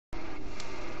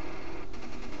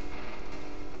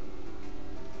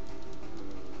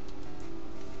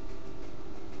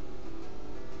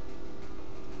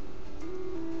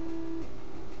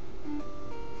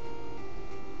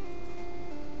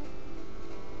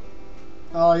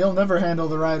Oh, you'll never handle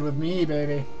the ride with me,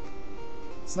 baby.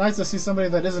 It's nice to see somebody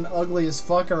that isn't ugly as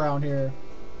fuck around here.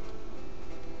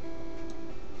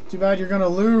 Too bad you're gonna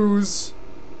lose.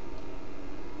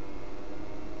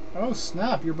 Oh,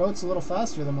 snap. Your boat's a little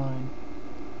faster than mine.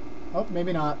 Oh,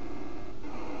 maybe not.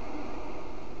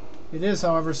 It is,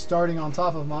 however, starting on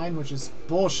top of mine, which is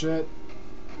bullshit.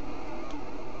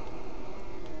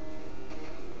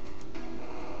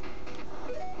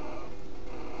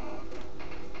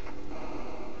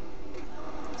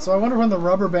 So I wonder when the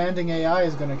rubber banding AI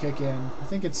is going to kick in. I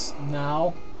think it's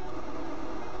now.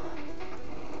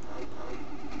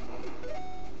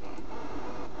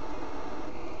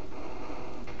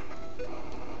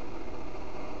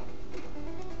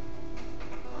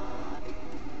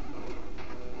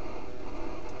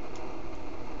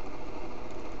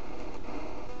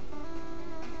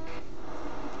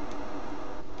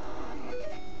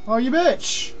 Oh, you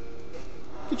bitch!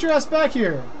 Get your ass back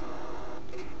here!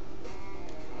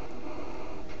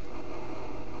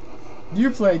 You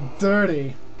played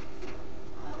dirty.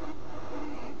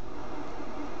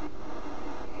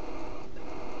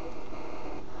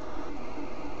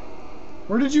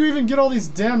 Where did you even get all these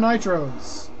damn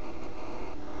nitros?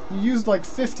 You used like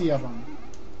 50 of them.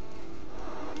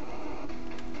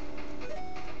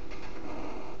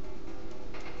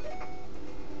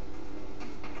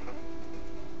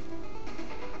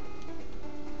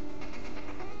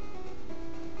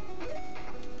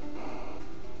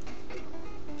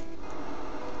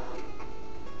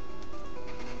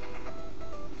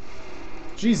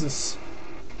 Jesus.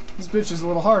 This bitch is a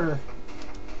little harder.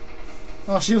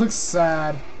 Oh, she looks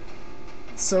sad.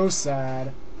 So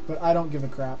sad. But I don't give a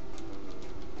crap.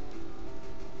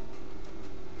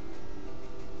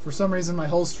 For some reason my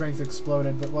whole strength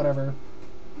exploded, but whatever.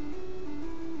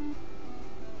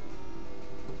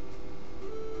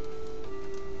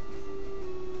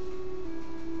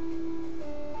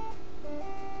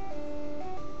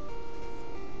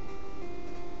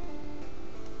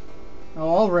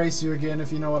 Oh, I'll race you again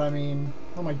if you know what I mean.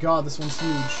 Oh my god, this one's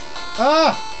huge.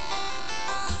 Ah!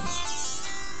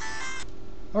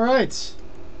 Alright.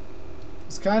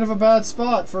 It's kind of a bad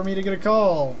spot for me to get a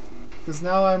call. Because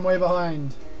now I'm way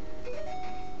behind.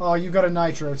 Oh, you got a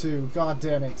nitro too. God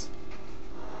damn it.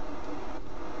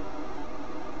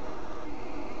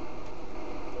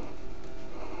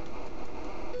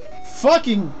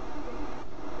 Fucking...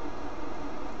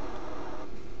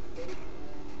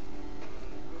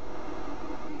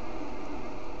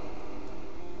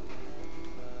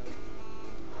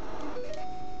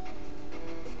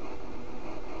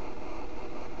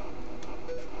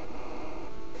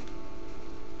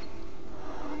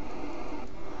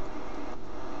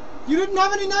 You didn't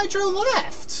have any nitro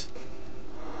left!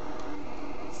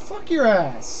 Fuck your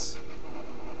ass.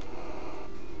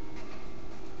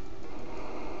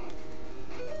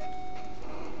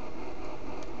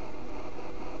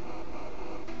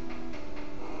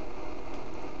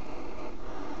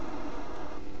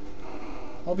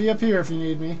 I'll be up here if you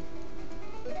need me.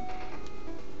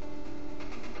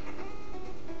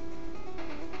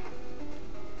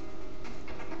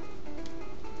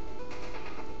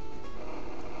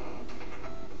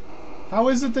 How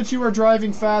is it that you are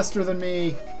driving faster than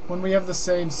me when we have the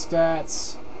same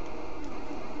stats?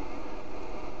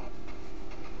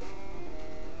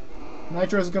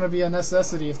 Nitro is going to be a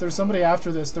necessity. If there's somebody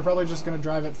after this, they're probably just going to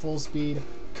drive at full speed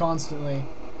constantly.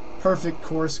 Perfect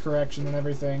course correction and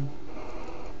everything.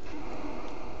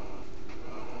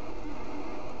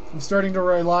 I'm starting to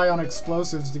rely on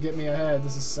explosives to get me ahead.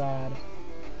 This is sad.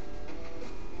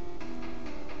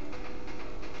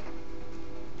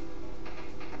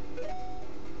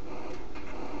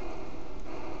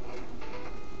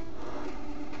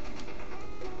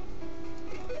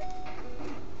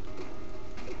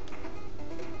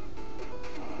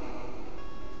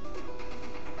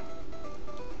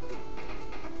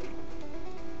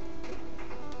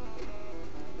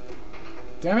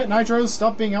 Damn it, Nitros,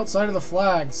 stop being outside of the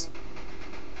flags.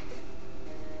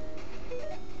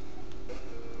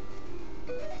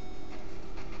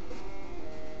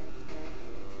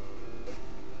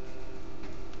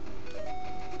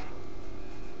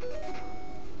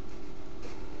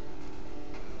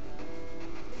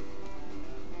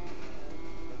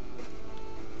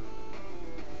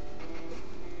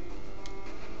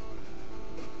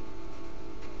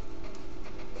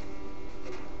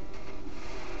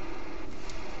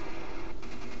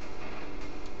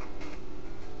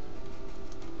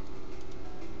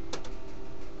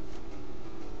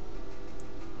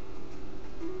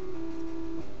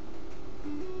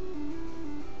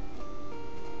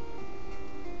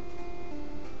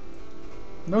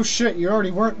 No shit, you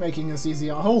already weren't making this easy.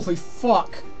 Holy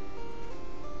fuck!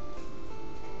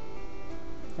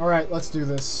 Alright, let's do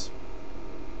this.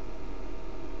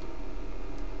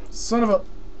 Son of a...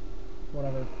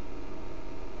 Whatever.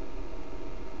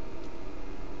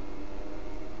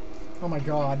 Oh my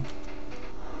god.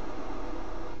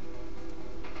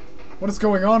 What is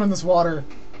going on in this water?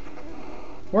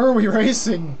 Where are we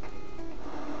racing?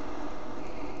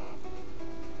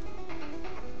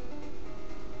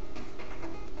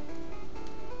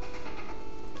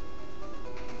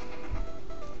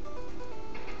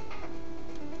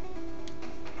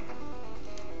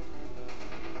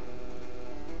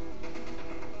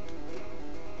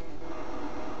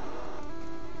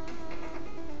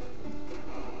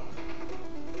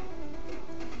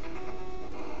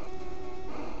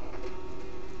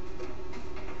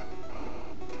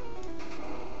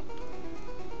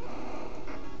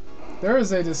 There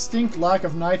is a distinct lack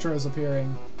of nitros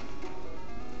appearing.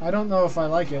 I don't know if I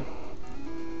like it.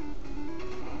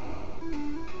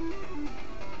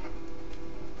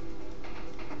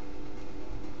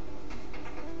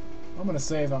 I'm gonna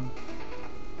save him.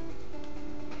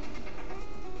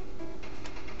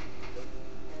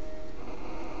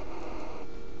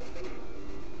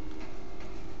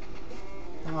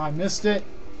 Oh, I missed it.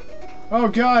 Oh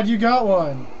god, you got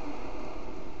one!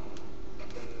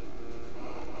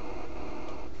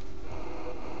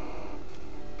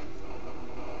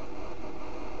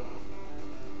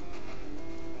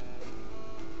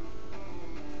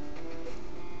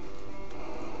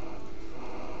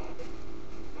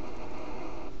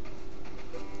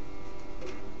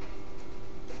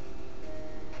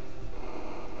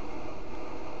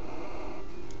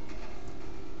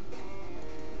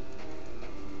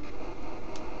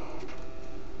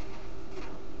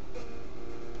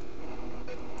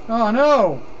 Oh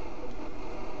no!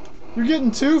 You're getting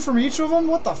 2 from each of them?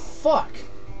 What the fuck?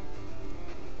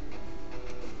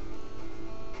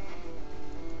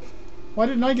 Why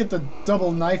didn't I get the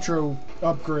double nitro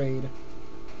upgrade?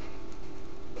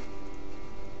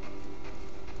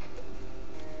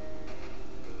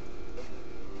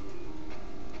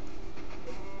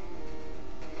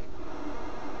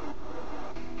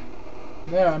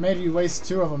 There, I made you waste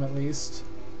 2 of them at least.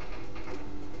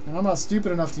 And I'm not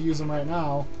stupid enough to use them right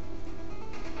now.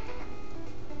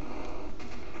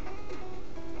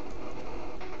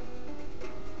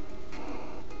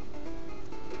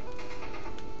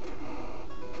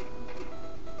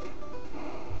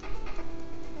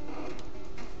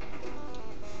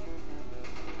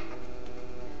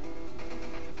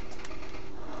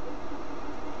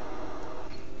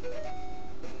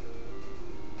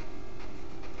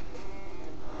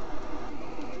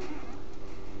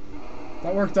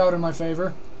 That worked out in my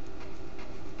favor.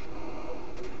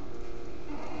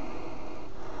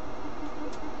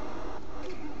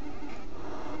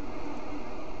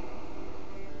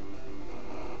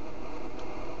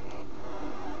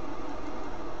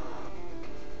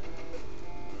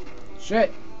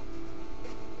 Shit.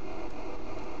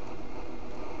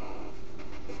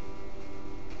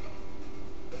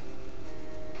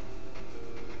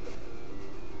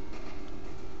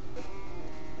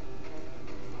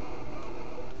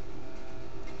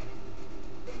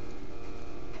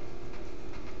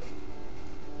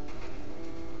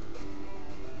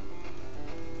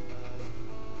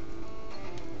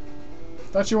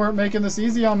 Thought you weren't making this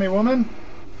easy on me, woman.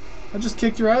 I just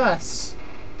kicked your ass.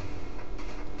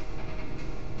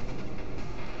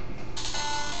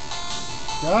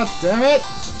 God damn it!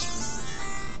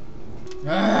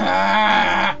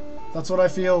 Ah! That's what I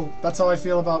feel. That's how I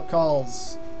feel about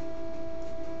calls.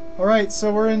 Alright,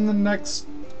 so we're in the next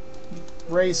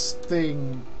race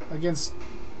thing against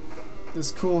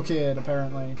this cool kid,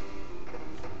 apparently.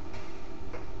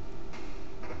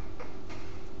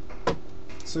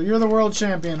 So you're the world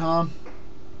champion, huh?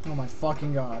 Oh my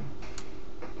fucking god.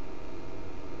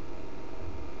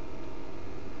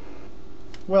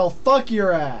 Well, fuck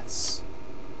your ass.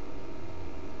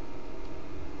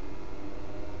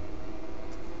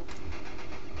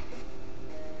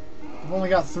 I've only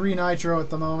got 3 nitro at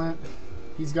the moment.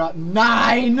 He's got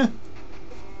 9!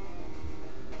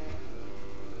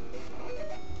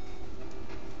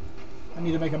 I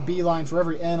need to make a beeline for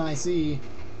every N I see.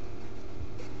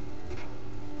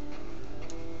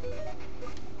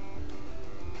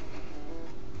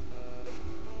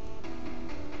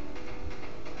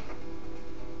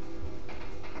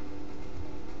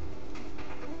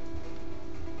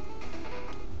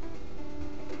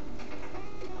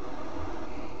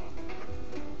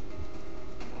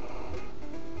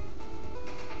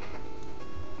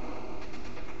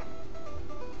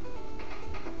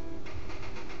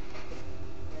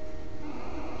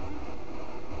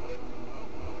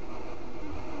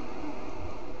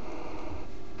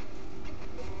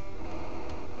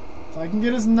 I can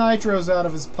get his nitros out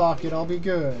of his pocket, I'll be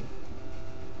good.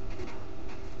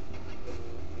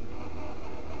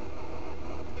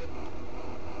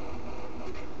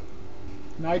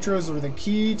 Nitros are the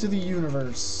key to the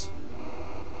universe.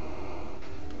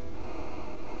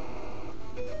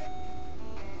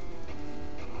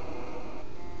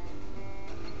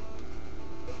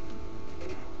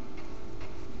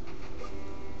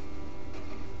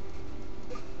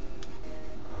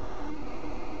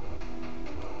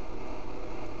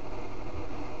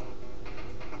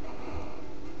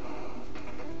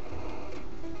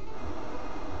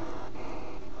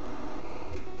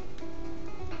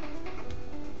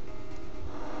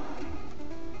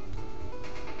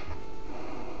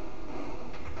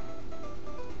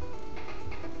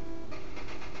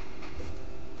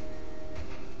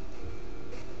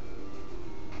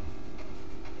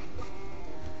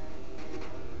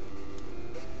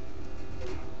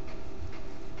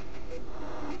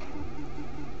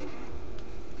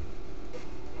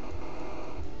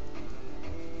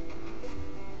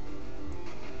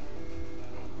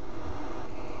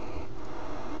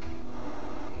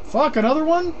 Fuck, another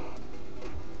one?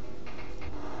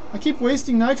 I keep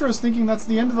wasting nitros thinking that's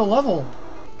the end of the level.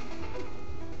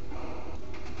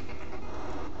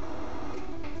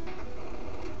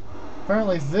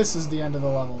 Apparently this is the end of the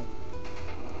level.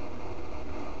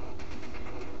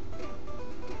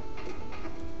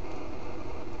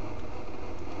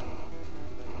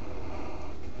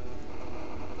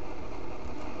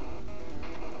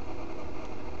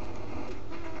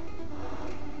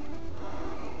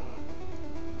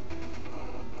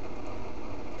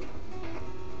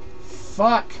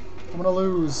 Fuck! I'm gonna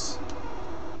lose.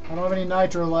 I don't have any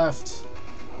nitro left.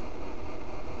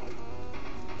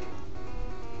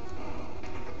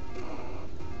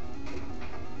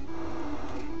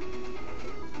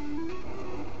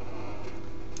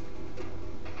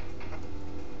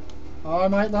 I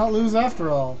might not lose after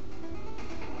all.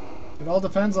 It all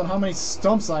depends on how many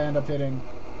stumps I end up hitting.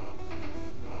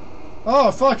 Oh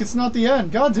fuck, it's not the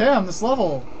end. God damn, this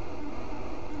level.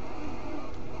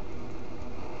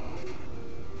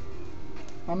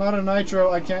 I'm out of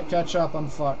nitro, I can't catch up, I'm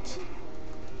fucked.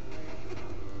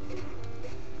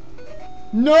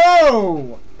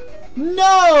 No!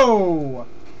 No!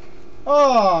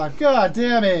 Oh, god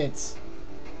damn it!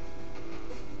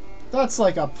 That's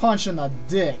like a punch in the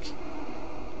dick.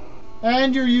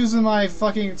 And you're using my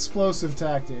fucking explosive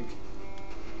tactic.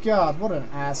 God, what an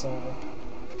asshole.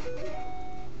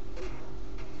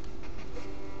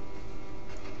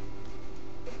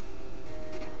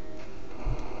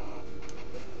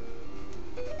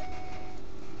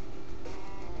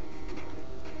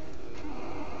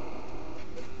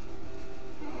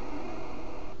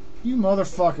 You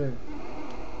motherfucker.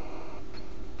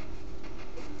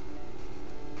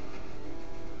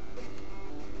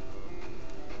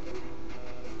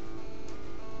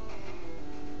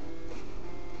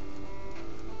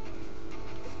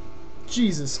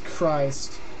 Jesus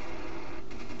Christ.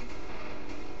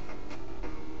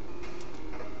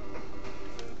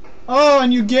 Oh,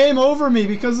 and you game over me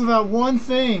because of that one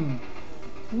thing.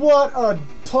 What a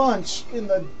punch in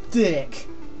the dick.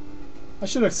 I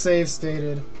should have save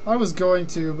stated. I was going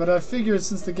to, but I figured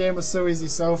since the game was so easy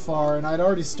so far, and I'd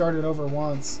already started over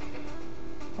once.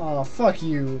 Oh, fuck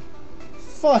you.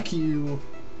 Fuck you.